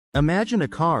Imagine a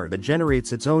car that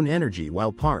generates its own energy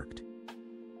while parked.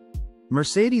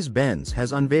 Mercedes-Benz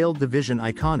has unveiled the Vision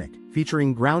Iconic,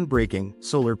 featuring groundbreaking,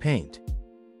 solar paint.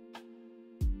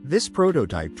 This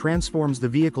prototype transforms the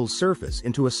vehicle's surface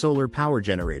into a solar power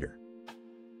generator.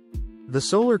 The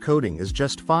solar coating is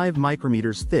just 5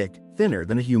 micrometers thick, thinner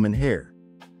than a human hair.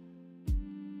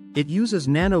 It uses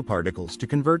nanoparticles to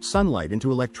convert sunlight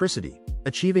into electricity,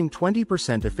 achieving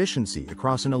 20% efficiency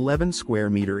across an 11 square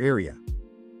meter area.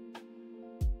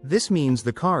 This means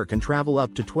the car can travel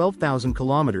up to 12,000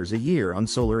 kilometers a year on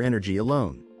solar energy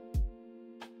alone.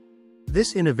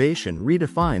 This innovation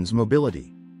redefines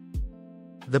mobility.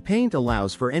 The paint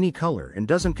allows for any color and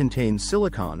doesn't contain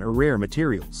silicon or rare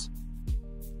materials.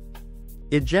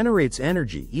 It generates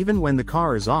energy even when the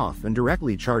car is off and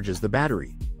directly charges the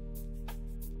battery.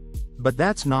 But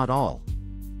that's not all.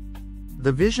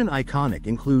 The Vision Iconic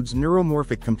includes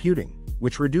neuromorphic computing,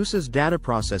 which reduces data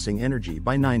processing energy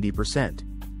by 90%.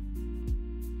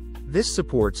 This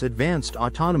supports advanced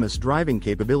autonomous driving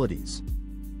capabilities.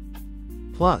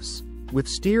 Plus, with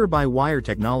steer-by-wire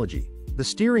technology, the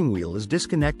steering wheel is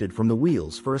disconnected from the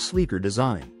wheels for a sleeker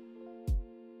design.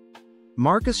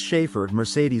 Markus Schäfer of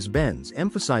Mercedes-Benz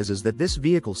emphasizes that this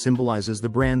vehicle symbolizes the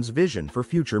brand's vision for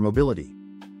future mobility.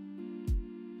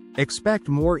 Expect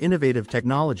more innovative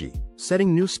technology,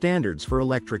 setting new standards for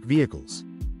electric vehicles.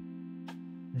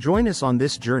 Join us on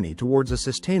this journey towards a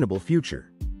sustainable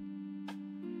future.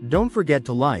 Don't forget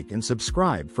to like and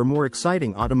subscribe for more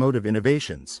exciting automotive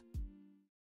innovations.